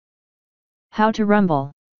How to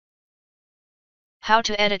Rumble. How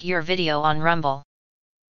to edit your video on Rumble.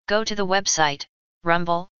 Go to the website,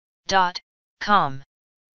 rumble.com.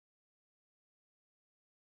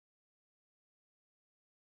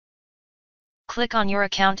 Click on your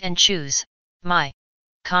account and choose My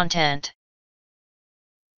Content.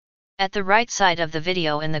 At the right side of the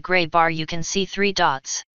video in the gray bar you can see 3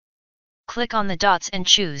 dots. Click on the dots and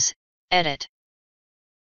choose Edit.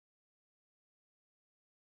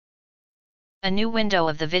 A new window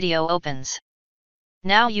of the video opens.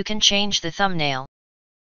 Now you can change the thumbnail.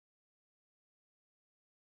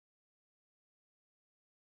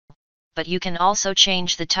 But you can also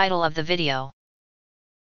change the title of the video.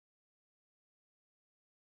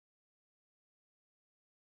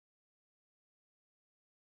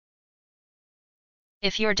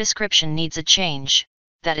 If your description needs a change,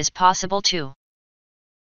 that is possible too.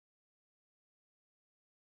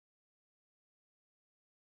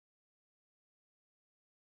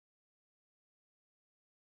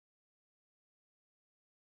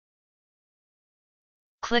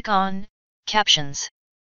 Click on Captions.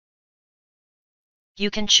 You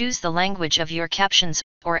can choose the language of your captions,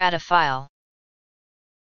 or add a file.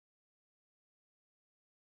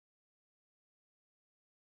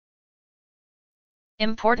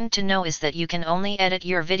 Important to know is that you can only edit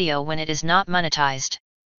your video when it is not monetized.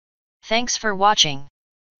 Thanks for watching.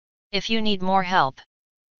 If you need more help,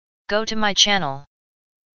 go to my channel,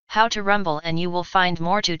 How to Rumble, and you will find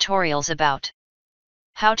more tutorials about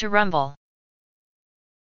how to Rumble.